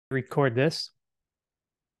Record this.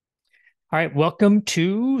 All right, welcome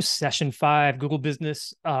to session 5, Google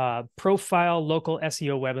Business Profile Local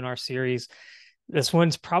SEO Webinar Series. This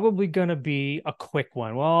one's probably going to be a quick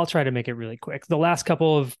one. Well, I'll try to make it really quick. The last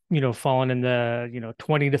couple of, fallen in the,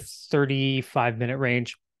 20 to 35-minute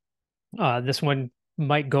range. This one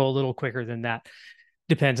might go a little quicker than that.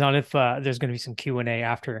 Depends on if there's going to be some Q&A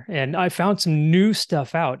after. And I found some new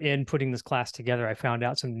stuff out in putting this class together. I found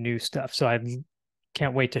out some new stuff. So I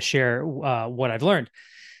can't wait to share what I've learned.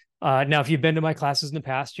 Now, if you've been to my classes in the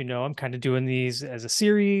past, I'm kind of doing these as a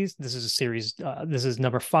series. This is a series. This is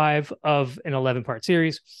number 5 of an 11-part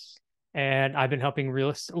series. And I've been helping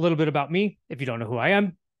a little bit about me. If you don't know who I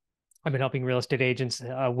am, I've been helping real estate agents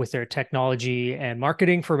with their technology and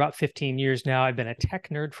marketing for about 15 years now. I've been a tech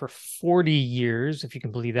nerd for 40 years, if you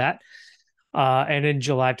can believe that. And in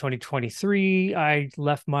July of 2023, I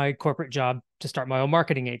left my corporate job to start my own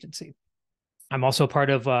marketing agency. I'm also part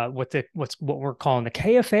of what we're calling the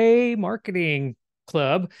KFA Marketing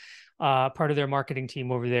Club, part of their marketing team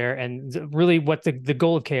over there. And really what the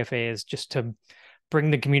goal of KFA is just to bring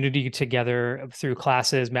the community together through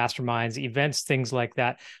classes, masterminds, events, things like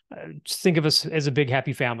that. Just think of us as a big,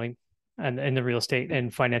 happy family and in the real estate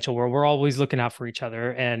and financial world. We're always looking out for each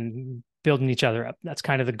other and building each other up. That's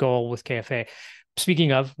kind of the goal with KFA.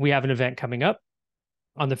 Speaking of, we have an event coming up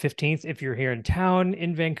on the 15th. If you're here in town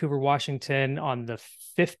in Vancouver, Washington, on the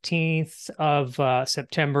 15th of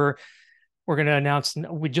September,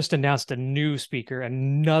 we just announced a new speaker,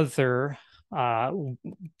 another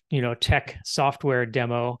tech software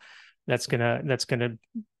demo that's gonna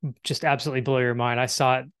just absolutely blow your mind. I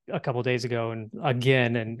saw it a couple of days ago and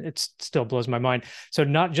it still blows my mind. So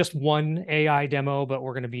not just one AI demo, but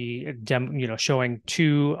we're going to be showing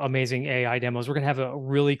 2 amazing AI demos. We're going to have a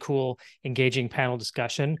really cool, engaging panel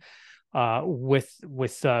discussion with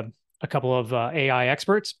a couple of AI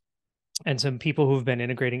experts and some people who've been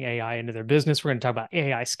integrating AI into their business. We're going to talk about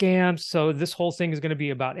AI scams. So this whole thing is going to be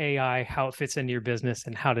about AI, how it fits into your business,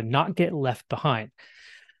 and how to not get left behind.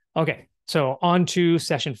 Okay, so on to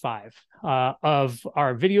session 5 of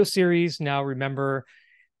our video series. Now, remember,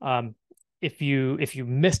 if you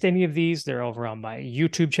missed any of these, they're over on my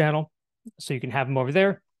YouTube channel, so you can have them over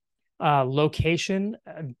there. Location,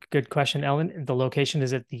 good question, Ellen. The location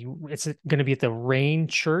is it's going to be at the Rain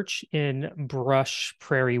Church in Brush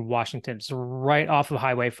Prairie, Washington. It's right off of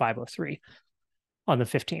Highway 503 on the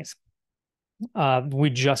 15th. We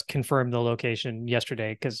just confirmed the location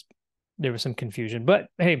yesterday because there was some confusion, but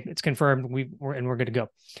hey, it's confirmed. We're good to go.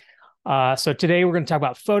 So today we're going to talk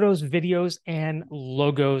about photos, videos, and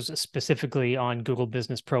logos specifically on Google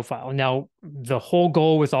Business Profile. Now, the whole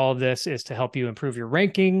goal with all of this is to help you improve your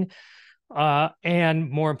ranking, and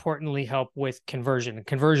more importantly, help with conversion.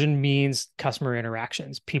 Conversion means customer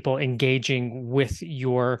interactions, people engaging with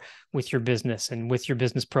your business and with your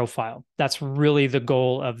business profile. That's really the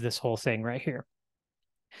goal of this whole thing right here.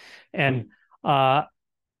 And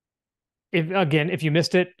if you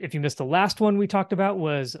missed the last one we talked about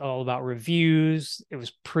was all about reviews. It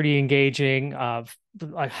was pretty engaging. I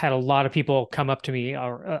had a lot of people come up to me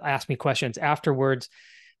or ask me questions afterwards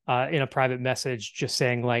in a private message, just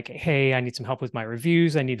saying like, hey, I need some help with my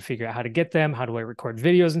reviews. I need to figure out how to get them. How do I record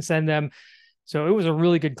videos and send them? So it was a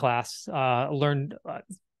really good class. Taught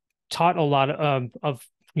a lot of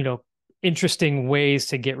interesting ways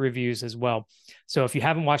to get reviews as well. So if you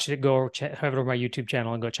haven't watched it, head over to my YouTube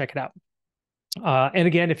channel and go check it out. And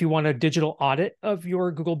again, if you want a digital audit of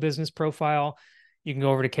your Google Business Profile, you can go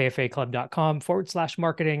over to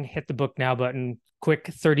kfaclub.com/marketing, hit the book now button, quick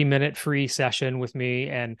 30-minute free session with me,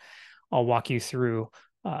 and I'll walk you through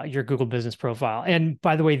your Google Business Profile. And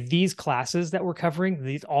by the way, these classes that we're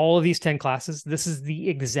covering, all of these 10 classes, this is the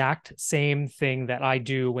exact same thing that I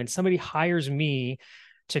do when somebody hires me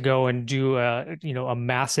to go and do a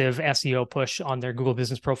massive SEO push on their Google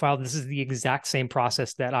Business Profile. This is the exact same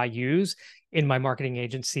process that I use in my marketing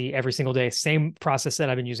agency every single day. Same process that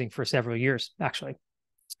I've been using for several years, actually.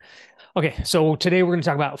 Okay, so today we're going to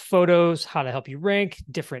talk about photos, how to help you rank,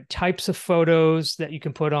 different types of photos that you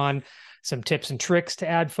can put on, some tips and tricks to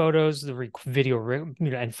add photos, the video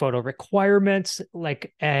and photo requirements,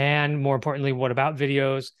 and more importantly, what about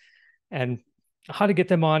videos, and how to get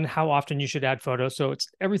them on, how often you should add photos. So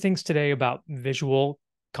everything's today about visual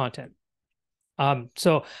content.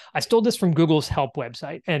 So I stole this from Google's help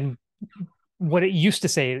website, and what it used to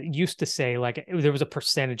say like there was a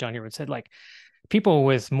percentage on here that said like people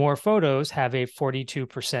with more photos have a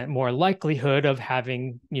 42% more likelihood of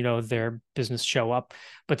having their business show up,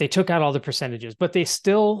 but they took out all the percentages. But they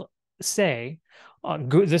still say,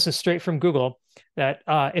 this is straight from Google, that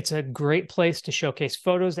it's a great place to showcase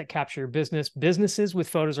photos that capture your business. Businesses with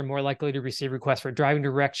photos are more likely to receive requests for driving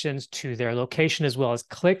directions to their location, as well as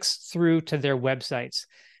clicks through to their websites,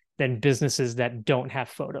 than businesses that don't have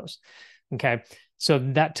photos. Okay. So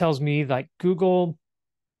that tells me like Google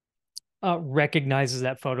recognizes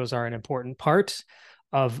that photos are an important part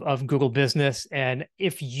of Google Business. And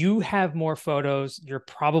if you have more photos, you're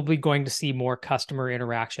probably going to see more customer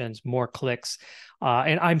interactions, more clicks.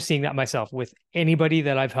 And I'm seeing that myself with anybody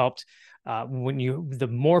that I've helped. The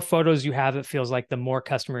more photos you have, it feels like the more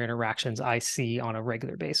customer interactions I see on a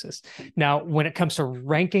regular basis. Now, when it comes to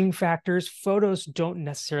ranking factors, photos don't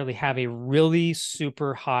necessarily have a really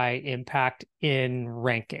super high impact in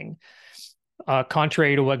ranking.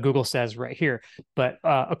 Contrary to what Google says right here. But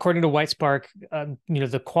according to Whitespark,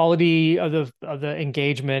 the quality of the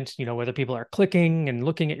engagement, whether people are clicking and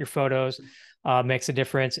looking at your photos, makes a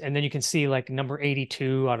difference. And then you can see like number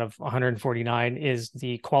 82 out of 149 is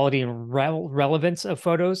the quality and relevance of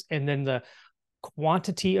photos, and then the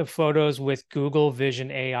quantity of photos with Google Vision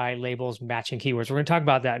AI labels matching keywords. We're going to talk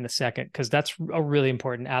about that in a second because that's a really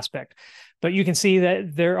important aspect. But you can see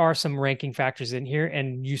that there are some ranking factors in here,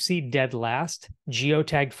 and you see dead last,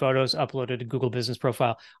 geotagged photos uploaded to Google Business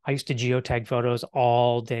Profile. I used to geotag photos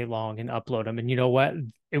all day long and upload them. And you know what?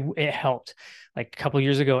 It helped. Like a couple of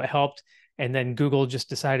years ago, it helped. And then Google just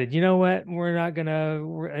decided, you know what? We're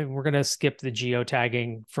gonna skip the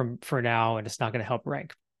geotagging for now, and it's not going to help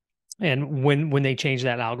rank. And when they changed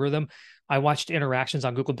that algorithm, I watched interactions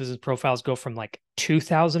on Google Business Profiles go from like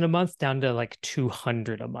 2,000 a month down to like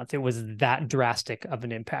 200 a month. It was that drastic of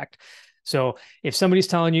an impact. So if somebody's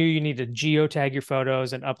telling you you need to geotag your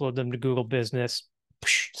photos and upload them to Google Business,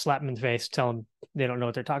 slap them in the face, tell them they don't know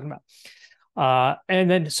what they're talking about. And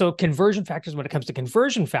then, so conversion factors, when it comes to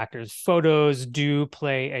conversion factors, photos do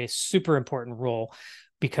play a super important role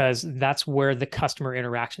because that's where the customer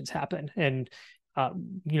interactions happen. And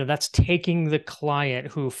that's taking the client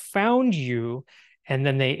who found you and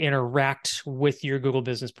then they interact with your Google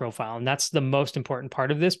Business Profile. And that's the most important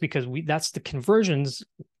part of this because that's the conversions.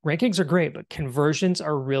 Rankings are great, but conversions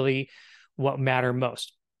are really what matter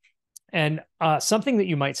most. And something that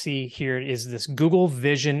you might see here is this Google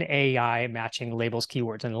Vision AI matching labels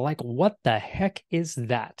keywords. And like, what the heck is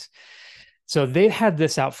that? So they've had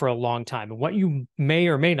this out for a long time. And what you may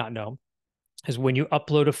or may not know is when you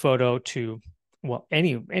upload a photo to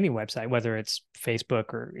any website, whether it's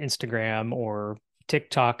Facebook or Instagram or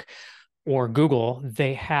TikTok or Google,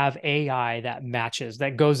 they have AI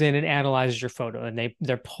that goes in and analyzes your photo, and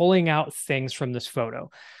they're pulling out things from this photo.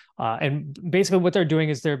 And basically what they're doing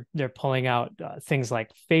is they're pulling out things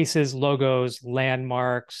like faces, logos,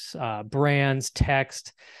 landmarks, brands,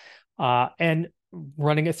 text, and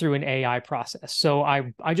running it through an AI process. So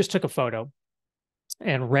I just took a photo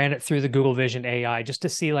and ran it through the Google Vision AI just to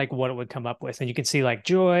see like what it would come up with. And you can see like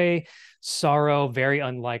joy, sorrow, very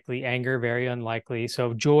unlikely, anger, very unlikely.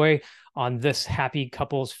 So joy on this happy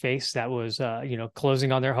couple's face that was,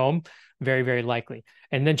 closing on their home, very, very likely.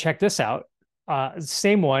 And then check this out.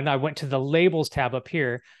 Same one, I went to the labels tab up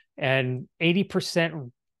here and 80%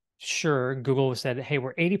 sure, Google said, hey,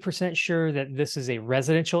 we're 80% sure that this is a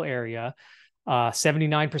residential area.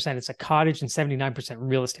 79% it's a cottage, and 79%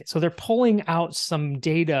 real estate. So they're pulling out some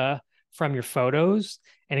data from your photos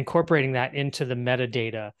and incorporating that into the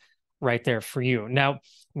metadata right there for you. Now,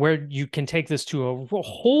 where you can take this to a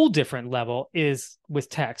whole different level is with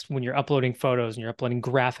text. When you're uploading photos and you're uploading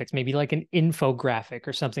graphics, maybe like an infographic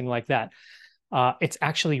or something like that. It's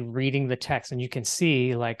actually reading the text, and you can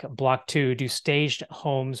see like block 2, do staged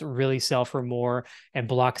homes really sell for more? And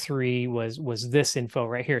block 3 was this info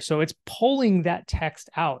right here. So it's pulling that text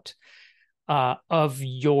out of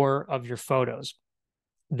your photos.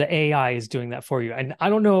 The AI is doing that for you. And I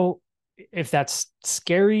don't know if that's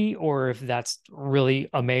scary or if that's really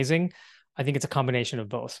amazing. I think it's a combination of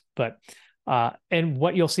both. But and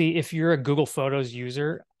what you'll see if you're a Google Photos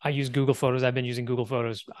user, I use Google Photos. I've been using Google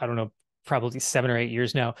Photos, I don't know, probably 7 or 8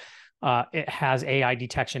 years now. It has AI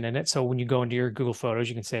detection in it. So when you go into your Google Photos,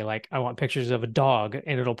 you can say like, I want pictures of a dog,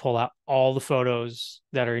 and it'll pull out all the photos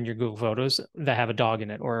that are in your Google Photos that have a dog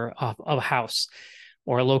in it, or a house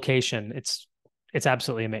or a location. It's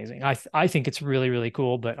absolutely amazing. I think it's really, really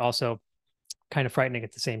cool, but also kind of frightening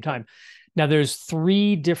at the same time. Now there's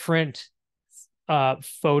 3 different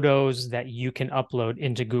photos that you can upload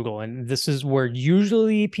into Google. And this is where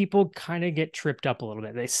usually people kind of get tripped up a little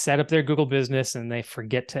bit. They set up their Google business and they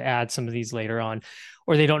forget to add some of these later on,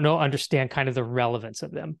 or they don't understand kind of the relevance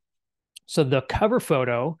of them. So the cover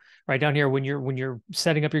photo right down here, when you're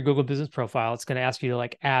setting up your Google Business profile, it's going to ask you to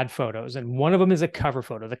like add photos, and one of them is a cover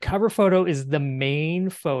photo. The cover photo is the main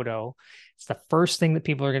photo. It's the first thing that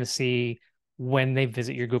people are going to see when they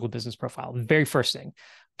visit your Google Business profile. The very first thing.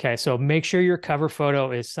 Okay, so make sure your cover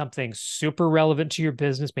photo is something super relevant to your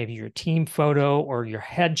business, maybe your team photo or your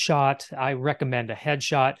headshot. I recommend a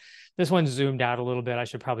headshot. This one's zoomed out a little bit. I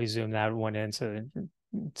should probably zoom that one in so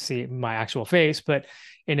see my actual face, but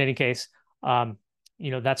in any case, um,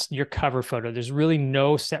 that's your cover photo. There's really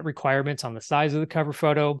no set requirements on the size of the cover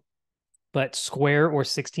photo, but square or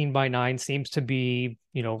 16:9 seems to be,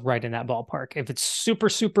 right in that ballpark. If it's super,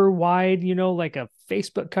 super wide, like a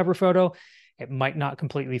Facebook cover photo, it might not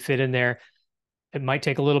completely fit in there. It might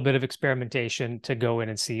take a little bit of experimentation to go in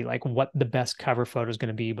and see like what the best cover photo is going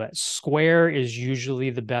to be, but square is usually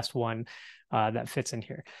the best one that fits in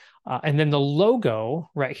here. And then the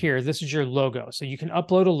logo right here, this is your logo. So you can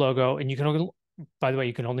upload a logo, and you can only, by the way,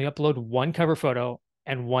 you can only upload one cover photo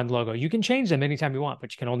and one logo. You can change them anytime you want,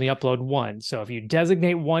 but you can only upload one. So if you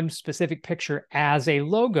designate one specific picture as a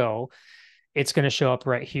logo, it's going to show up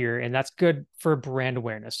right here. And that's good for brand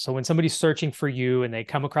awareness. So when somebody's searching for you and they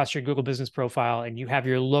come across your Google Business profile and you have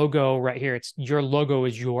your logo right here, it's your logo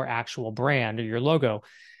is your actual brand or your logo.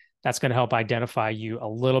 That's going to help identify you a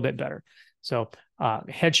little bit better. So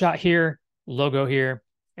headshot here, logo here,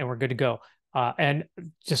 and we're good to go. And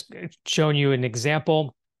just showing you an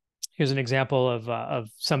example. Here's an example of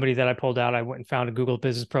somebody that I pulled out. I went and found a Google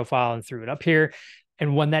Business profile and threw it up here,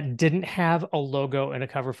 and one that didn't have a logo and a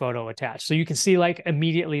cover photo attached. So you can see like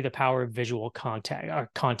immediately the power of visual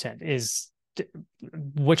content is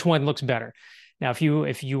which one looks better. Now,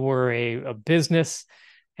 if you were a business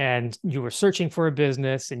and you were searching for a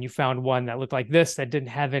business and you found one that looked like this that didn't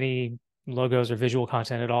have any logos or visual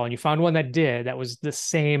content at all, and you found one that did, that was the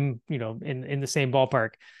same, in the same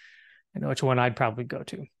ballpark, I know which one I'd probably go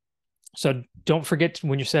to. So don't forget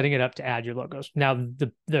when you're setting it up to add your logos. Now,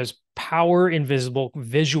 there's power in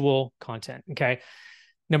visual content. Okay.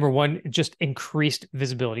 Number one, just increased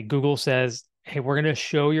visibility. Google says, hey, we're going to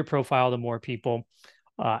show your profile to more people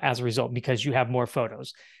as a result because you have more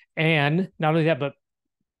photos. And not only that, but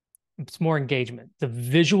it's more engagement. The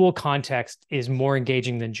visual context is more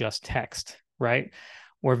engaging than just text, right?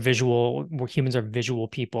 We're humans are visual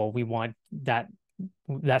people. We want that.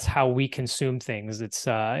 That's how we consume things. It's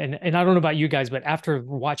and I don't know about you guys, but after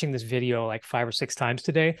watching this video like 5 or 6 times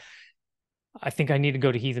today, I think I need to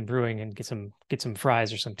go to Heathen Brewing and get some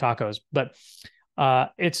fries or some tacos. But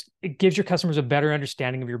it gives your customers a better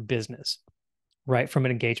understanding of your business, right? From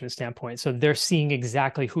an engagement standpoint. So they're seeing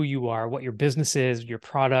exactly who you are, what your business is, your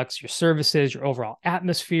products, your services, your overall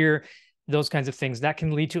atmosphere, those kinds of things that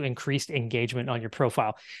can lead to increased engagement on your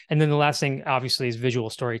profile. And then the last thing, obviously, is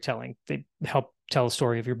visual storytelling. They help tell a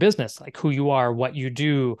story of your business, like who you are, what you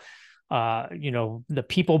do, the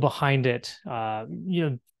people behind it,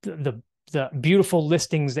 the beautiful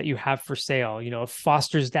listings that you have for sale. It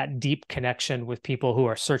fosters that deep connection with people who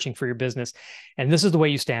are searching for your business. And this is the way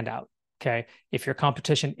you stand out. Okay. If your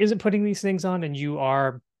competition isn't putting these things on and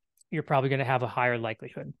you're probably going to have a higher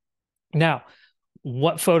likelihood. Now,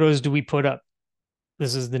 what photos do we put up?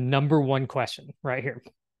 This is the number one question right here.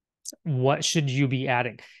 What should you be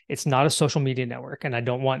adding? It's not a social media network. And I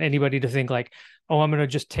don't want anybody to think like, oh, I'm going to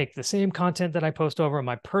just take the same content that I post over on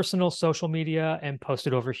my personal social media and post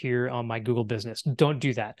it over here on my Google Business. Don't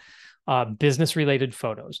do that. Business related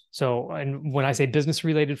photos. So, and when I say business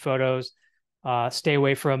related photos, stay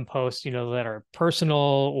away from posts, that are personal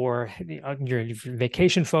or your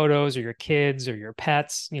vacation photos or your kids or your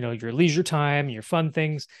pets, your leisure time, your fun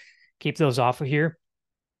things. Keep those off of here.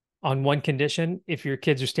 On one condition, if your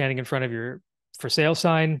kids are standing in front of your for sale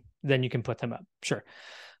sign, then you can put them up. Sure.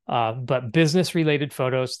 But business related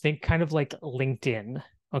photos, think kind of like LinkedIn.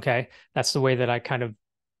 Okay. That's the way that I kind of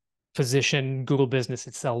position Google Business.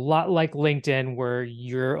 It's a lot like LinkedIn where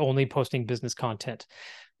you're only posting business content.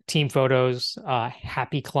 Team photos,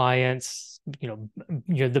 happy clients,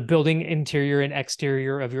 the building interior and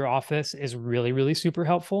exterior of your office is really, really super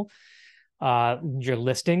helpful. Your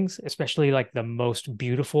listings, especially like the most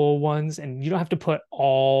beautiful ones, and you don't have to put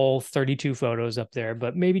all 32 photos up there,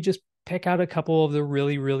 but maybe just pick out a couple of the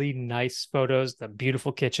really, really nice photos, the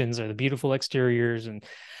beautiful kitchens or the beautiful exteriors and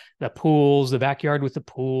the pools, the backyard with the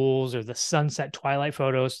pools or the sunset twilight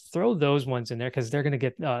photos. Throw those ones in there because they're going to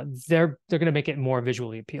get they're going to make it more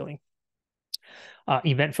visually appealing.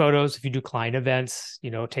 Event photos, if you do client events,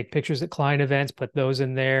 take pictures at client events, put those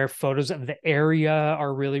in there. Photos of the area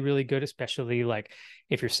are really, really good, especially like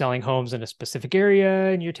if you're selling homes in a specific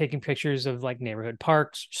area and you're taking pictures of like neighborhood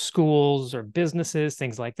parks, schools, or businesses,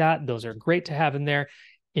 things like that. Those are great to have in there.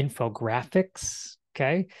 infographics.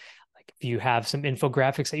 Okay. Like if you have some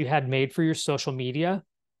infographics that you had made for your social media,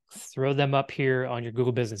 throw them up here on your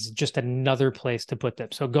Google Business. It's just another place to put them.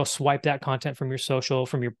 So go swipe that content from your social,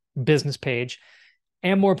 from your business page,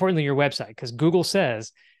 and more importantly, your website, because Google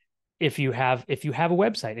says if you have a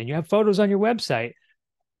website and you have photos on your website,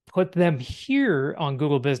 put them here on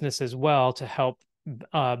Google Business as well to help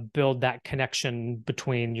build that connection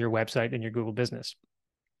between your website and your Google Business.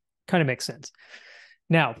 Kind of makes sense.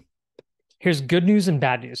 Now, here's good news and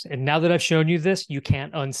bad news. And now that I've shown you this, you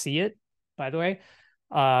can't unsee it, by the way.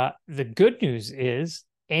 The good news is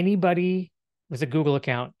anybody with a Google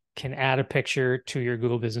account can add a picture to your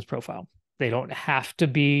Google Business profile. They don't have to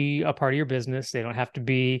be a part of your business. They don't have to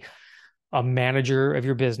be a manager of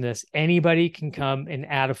your business. Anybody can come and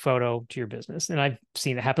add a photo to your business. And I've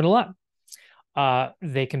seen it happen a lot.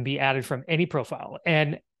 They can be added from any profile.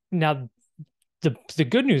 And now the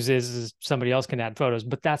good news is somebody else can add photos,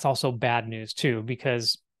 but that's also bad news too,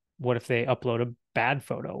 because what if they upload a bad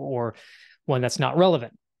photo or one that's not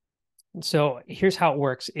relevant? So here's how it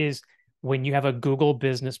works is when you have a Google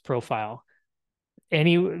Business profile,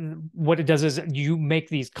 what it does is you make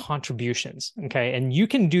these contributions. Okay. And you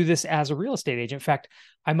can do this as a real estate agent. In fact,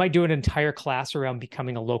 I might do an entire class around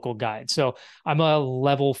becoming a local guide. So I'm a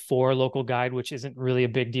level 4 local guide, which isn't really a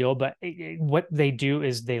big deal, but what they do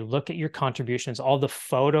is they look at your contributions, all the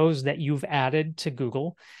photos that you've added to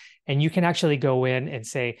Google. And you can actually go in and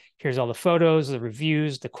say, here's all the photos, the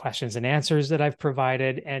reviews, the questions and answers that I've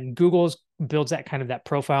provided. And Google's builds that kind of that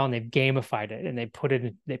profile, and they've gamified it, and they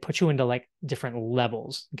put you into like different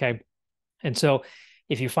levels. Okay. And so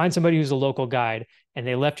if you find somebody who's a local guide and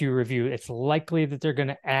they left you a review, it's likely that they're going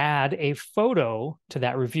to add a photo to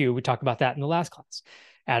that review. We talked about that in the last class.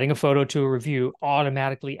 Adding a photo to a review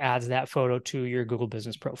automatically adds that photo to your Google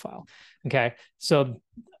Business profile. Okay. So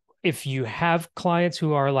if you have clients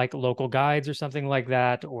who are like local guides or something like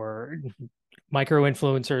that, or micro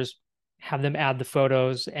influencers, have them add the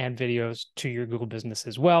photos and videos to your Google Business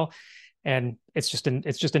as well. And it's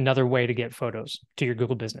just another way to get photos to your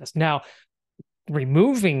Google Business. Now,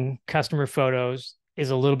 removing customer photos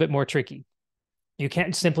is a little bit more tricky. You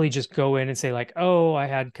can't simply just go in and say like, oh, I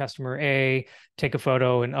had customer A take a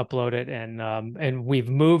photo and upload it, and we've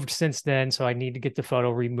moved since then, so I need to get the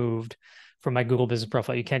photo removed from my Google Business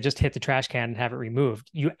profile. You can't just hit the trash can and have it removed.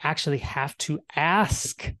 You actually have to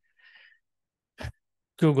ask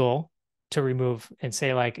Google to remove and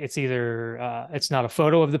say like it's either it's not a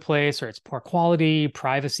photo of the place, or it's poor quality,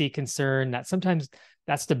 privacy concern. Sometimes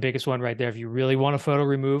that's the biggest one right there. If you really want a photo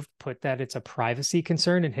removed, put that it's a privacy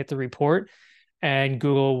concern and hit the report, and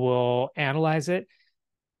Google will analyze it.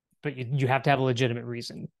 But you have to have a legitimate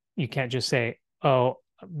reason. You can't just say, oh,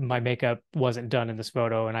 my makeup wasn't done in this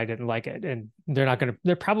photo and I didn't like it. And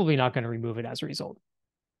they're probably not going to remove it as a result.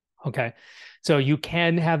 Okay. So you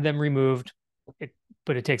can have them removed,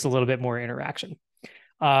 but it takes a little bit more interaction.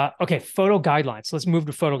 Okay. Photo guidelines. Let's move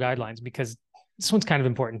to photo guidelines, because this one's kind of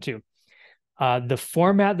important too. The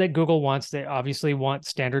format that Google wants, they obviously want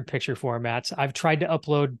standard picture formats. I've tried to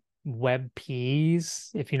upload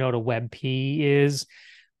WebPs, if you know what a WebP is,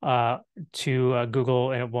 to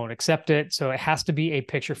Google, and it won't accept it. So it has to be a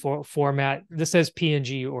picture format. This says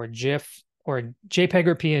PNG or GIF or JPEG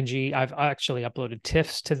or PNG. I've actually uploaded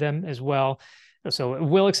TIFFs to them as well. So it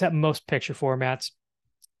will accept most picture formats,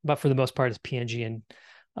 but for the most part, it's PNG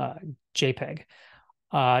and JPEG.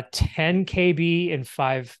 10 KB and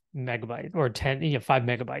 5 megabyte, or 5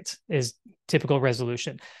 megabytes is typical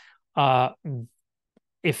resolution.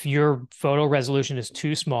 If your photo resolution is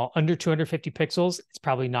too small, under 250 pixels, it's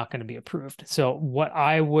probably not going to be approved. So what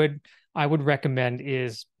I would recommend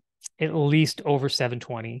is at least over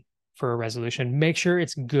 720 for a resolution. Make sure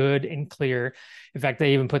it's good and clear. In fact,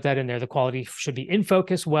 they even put that in there. The quality should be in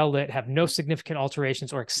focus, well lit, have no significant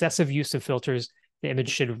alterations or excessive use of filters. The image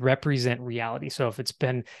should represent reality. So if it's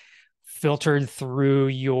been filtered through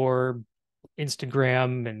your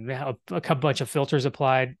Instagram and a bunch of filters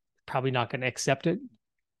applied, probably not going to accept it.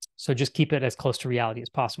 So just keep it as close to reality as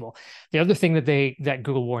possible. The other thing that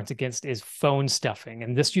Google warns against is phone stuffing.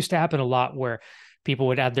 And this used to happen a lot, where people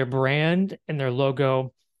would add their brand and their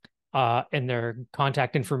logo and their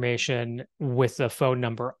contact information with the phone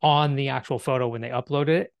number on the actual photo when they upload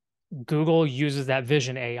it. Google uses that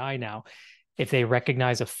vision AI now. If they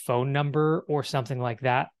recognize a phone number or something like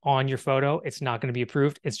that on your photo, it's not going to be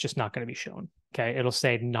approved. It's just not going to be shown. Okay. It'll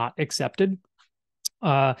say not accepted.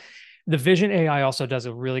 The Vision AI also does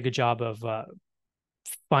a really good job of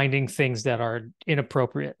finding things that are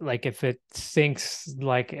inappropriate. Like if it thinks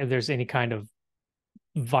like there's any kind of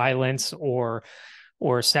violence or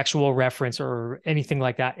sexual reference or anything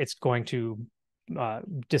like that, it's going to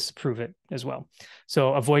disapprove it as well.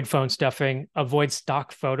 So avoid phone stuffing, avoid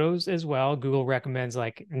stock photos as well. Google recommends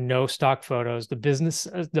like no stock photos.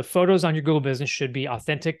 The photos on your Google business should be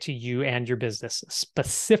authentic to you and your business,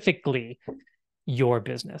 specifically your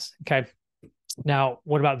business. Okay. Now,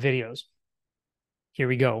 what about videos? Here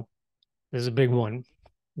we go. This is a big one.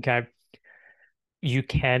 Okay. You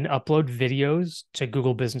can upload videos to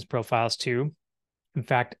Google business profiles too. In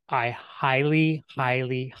fact, I highly,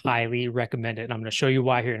 highly, highly recommend it. And I'm going to show you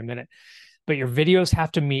why here in a minute. But your videos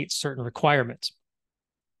have to meet certain requirements.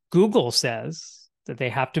 Google says that they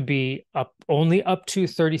have to be only up to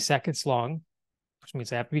 30 seconds long, which means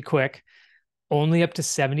they have to be quick, only up to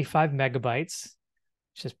 75 megabytes,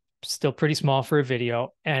 which is still pretty small for a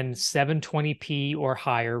video, and 720p or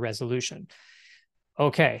higher resolution.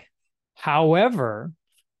 Okay. However,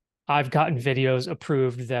 I've gotten videos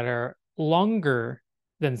approved that are longer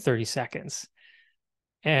than 30 seconds.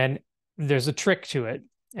 And there's a trick to it.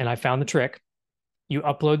 And I found the trick. You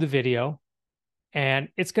upload the video and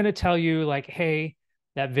it's going to tell you like, hey,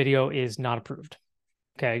 that video is not approved.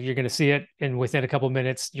 Okay. You're going to see it. And within a couple of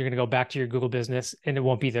minutes, you're going to go back to your Google business and it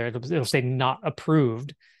won't be there. It'll say not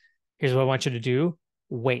approved. Here's what I want you to do.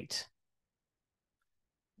 Wait.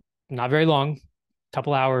 Not very long,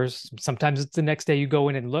 couple hours. Sometimes it's the next day you go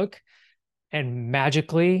in and look and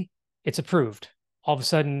magically it's approved. All of a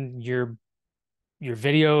sudden your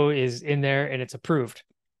video is in there and it's approved.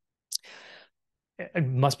 It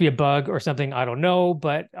must be a bug or something, I don't know,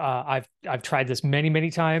 but I've tried this many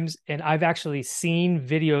times and I've actually seen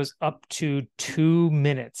videos up to 2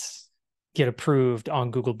 minutes get approved on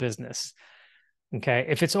Google Business. Okay,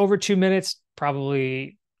 if it's over 2 minutes,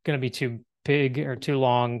 probably going to be too big or too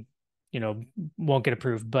long, won't get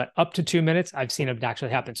approved. But up to 2 minutes, I've seen it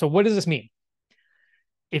actually happen. So what does this mean?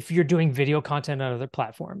 If you're doing video content on other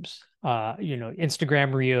platforms,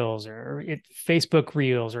 Instagram Reels or Facebook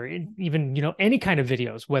Reels or even, any kind of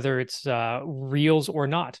videos, whether it's Reels or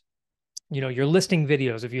not, your listing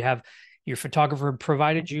videos, if you have your photographer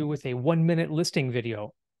provided you with a 1-minute listing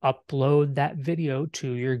video, upload that video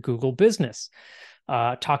to your Google business.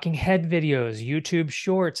 Talking head videos, YouTube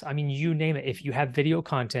shorts, I mean, you name it. If you have video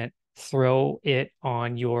content, throw it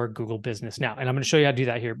on your Google business now. And I'm going to show you how to do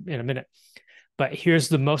that here in a minute. But here's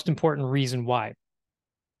the most important reason why.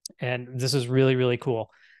 And this is really, really cool.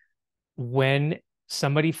 When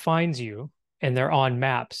somebody finds you and they're on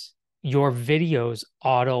maps, your videos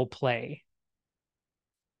auto play.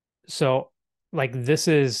 So like this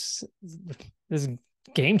is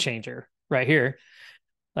game changer right here.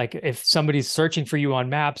 Like if somebody's searching for you on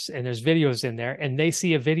maps and there's videos in there and they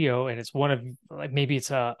see a video and it's one of like maybe it's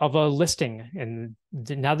of a listing and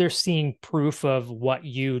now they're seeing proof of what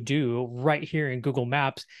you do right here in Google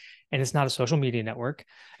Maps and it's not a social media network.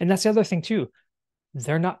 And that's the other thing too.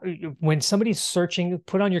 They're not, when somebody's searching,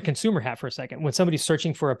 put on your consumer hat for a second. When somebody's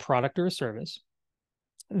searching for a product or a service,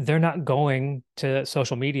 they're not going to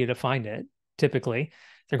social media to find it typically.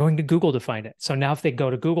 They're going to Google to find it. So now if they go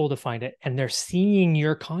to Google to find it and they're seeing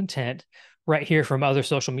your content right here from other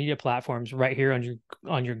social media platforms, right here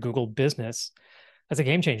on your Google business, that's a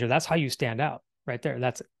game changer. That's how you stand out right there.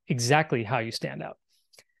 That's exactly how you stand out.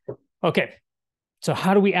 Okay. So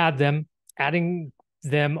how do we add them? Adding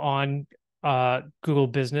them on Google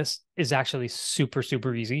Business is actually super,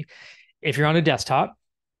 super easy. If you're on a desktop,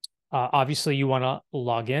 obviously you want to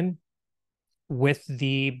log in with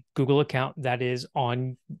the Google account that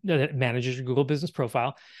manages your Google business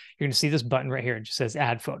profile. You're going to see this button right here. It just says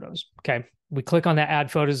add photos. Okay. We click on that add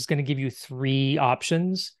photos. It's going to give you 3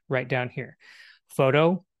 options right down here: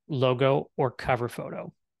 photo, logo, or cover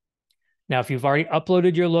photo. Now, if you've already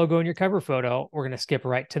uploaded your logo and your cover photo, we're going to skip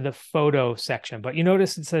right to the photo section. But you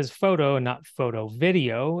notice it says photo and not photo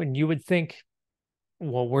video. And you would think,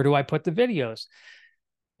 well, where do I put the videos?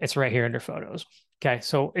 It's right here under photos. Okay,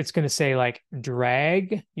 so it's going to say like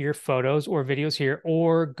drag your photos or videos here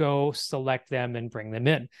or go select them and bring them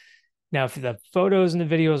in. Now, if the photos and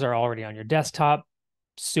the videos are already on your desktop,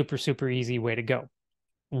 super, super easy way to go.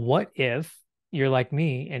 What if you're like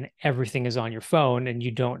me and everything is on your phone and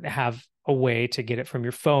you don't have a way to get it from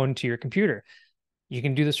your phone to your computer? You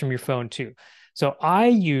can do this from your phone too. So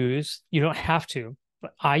you don't have to,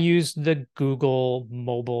 but I use the Google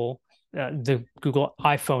mobile, the Google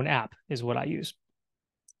iPhone app is what I use.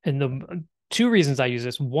 And the 2 reasons I use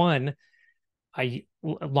this: one, I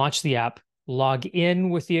launch the app, log in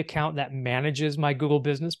with the account that manages my Google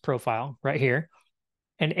business profile right here.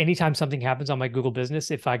 And anytime something happens on my Google business,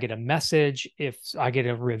 if I get a message, if I get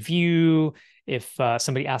a review, if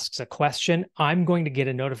somebody asks a question, I'm going to get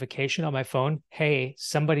a notification on my phone. Hey,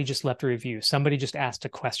 somebody just left a review. Somebody just asked a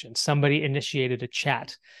question. Somebody initiated a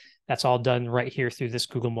chat. That's all done right here through this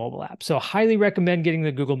Google mobile app. So highly recommend getting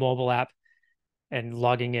the Google mobile app and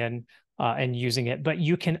logging in and using it. But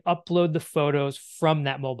you can upload the photos from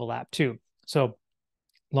that mobile app too. So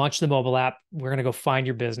launch the mobile app. We're going to go find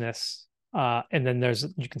your business. And then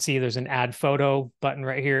you can see there's an add photo button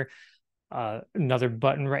right here. Another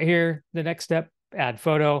button right here. The next step, add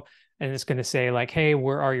photo. And it's going to say like, hey,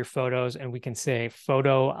 where are your photos? And we can say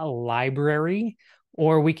photo library,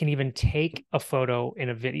 or we can even take a photo in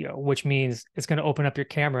a video, which means it's going to open up your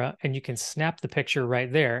camera and you can snap the picture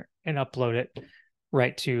right there and upload it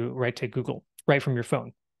right to Google, right from your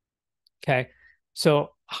phone. Okay.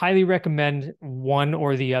 So highly recommend one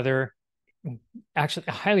or the other. Actually,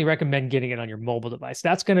 I highly recommend getting it on your mobile device.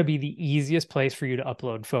 That's going to be the easiest place for you to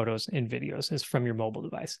upload photos and videos is from your mobile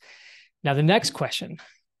device. Now, the next question,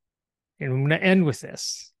 and I'm going to end with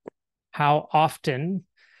this. How often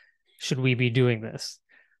should we be doing this?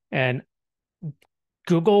 And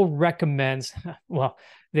Google recommends, well,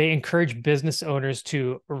 they encourage business owners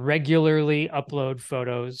to regularly upload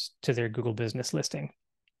photos to their Google business listing.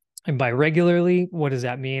 And by regularly, what does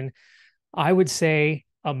that mean? I would say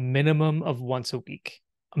a minimum of once a week,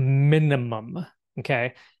 a minimum.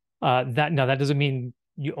 Okay. That doesn't mean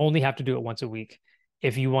you only have to do it once a week.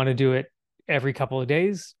 If you want to do it every couple of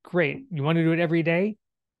days, great. You want to do it every day,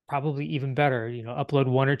 probably even better. Upload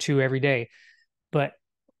one or two every day. But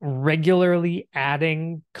regularly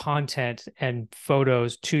adding content and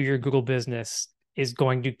photos to your Google business is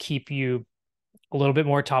going to keep you a little bit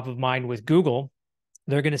more top of mind with Google.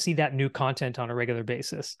 They're going to see that new content on a regular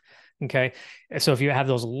basis. Okay. So if you have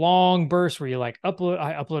those long bursts where you're like, I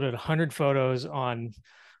uploaded 100 photos on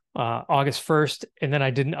August 1st, and then I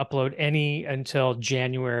didn't upload any until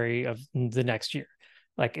January of the next year.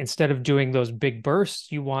 Like instead of doing those big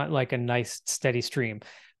bursts, you want like a nice steady stream.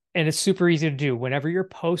 And it's super easy to do. Whenever you're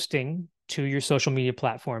posting to your social media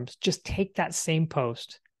platforms, just take that same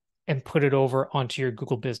post and put it over onto your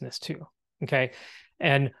Google business too. Okay.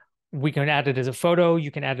 And we can add it as a photo.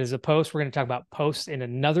 You can add it as a post. We're going to talk about posts in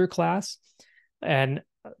another class. And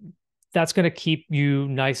that's going to keep you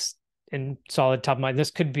nice and solid top of mind.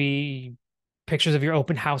 This could be pictures of your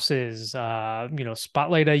open houses,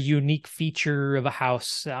 spotlight a unique feature of a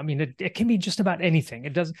house. I mean, it can be just about anything.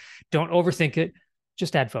 Don't overthink it.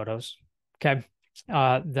 Just add photos. Okay.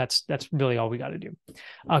 That's really all we got to do.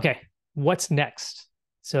 Okay. What's next?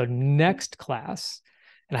 So next class,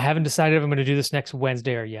 and I haven't decided if I'm going to do this next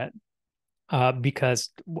Wednesday or yet, because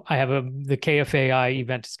I have the KFAI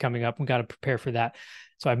event is coming up. We've got to prepare for that.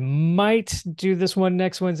 So I might do this one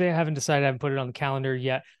next Wednesday. I haven't decided. I haven't put it on the calendar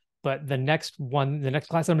yet. But the next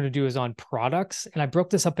class I'm going to do is on products. And I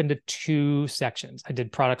broke this up into two sections. I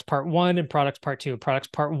did products part 1 and products part 2. Products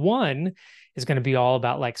part 1 is going to be all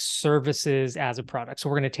about like services as a product. So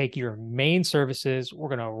we're going to take your main services. We're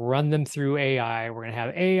going to run them through AI. We're going to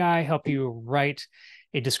have AI help you write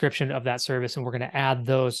a description of that service. And we're going to add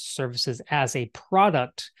those services as a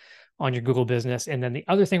product on your Google business. And then the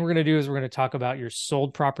other thing we're going to do is we're going to talk about your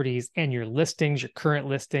sold properties and your listings, your current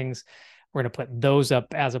listings. We're going to put those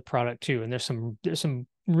up as a product too. And there's some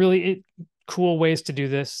really cool ways to do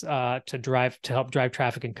this to help drive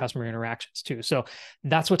traffic and customer interactions too. So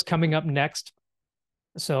that's what's coming up next.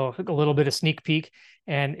 So a little bit of sneak peek.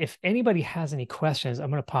 And if anybody has any questions, I'm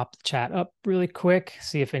going to pop the chat up really quick,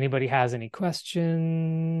 see if anybody has any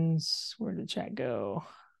questions. Where did the chat go?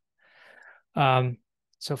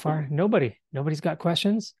 So far, nobody's got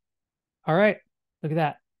questions. All right, look at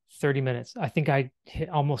that. 30 minutes. I think I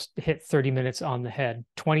almost hit 30 minutes on the head.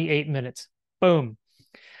 28 minutes. Boom.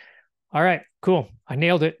 All right, cool. I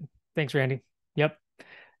nailed it. Thanks, Randy. Yep.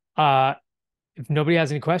 If nobody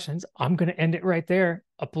has any questions, I'm going to end it right there.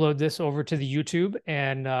 Upload this over to the YouTube,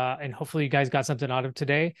 and hopefully you guys got something out of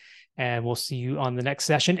today. And we'll see you on the next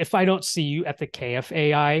session. If I don't see you at the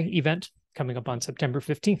KFAI event coming up on September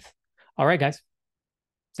 15th. All right, guys.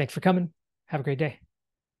 Thanks for coming. Have a great day.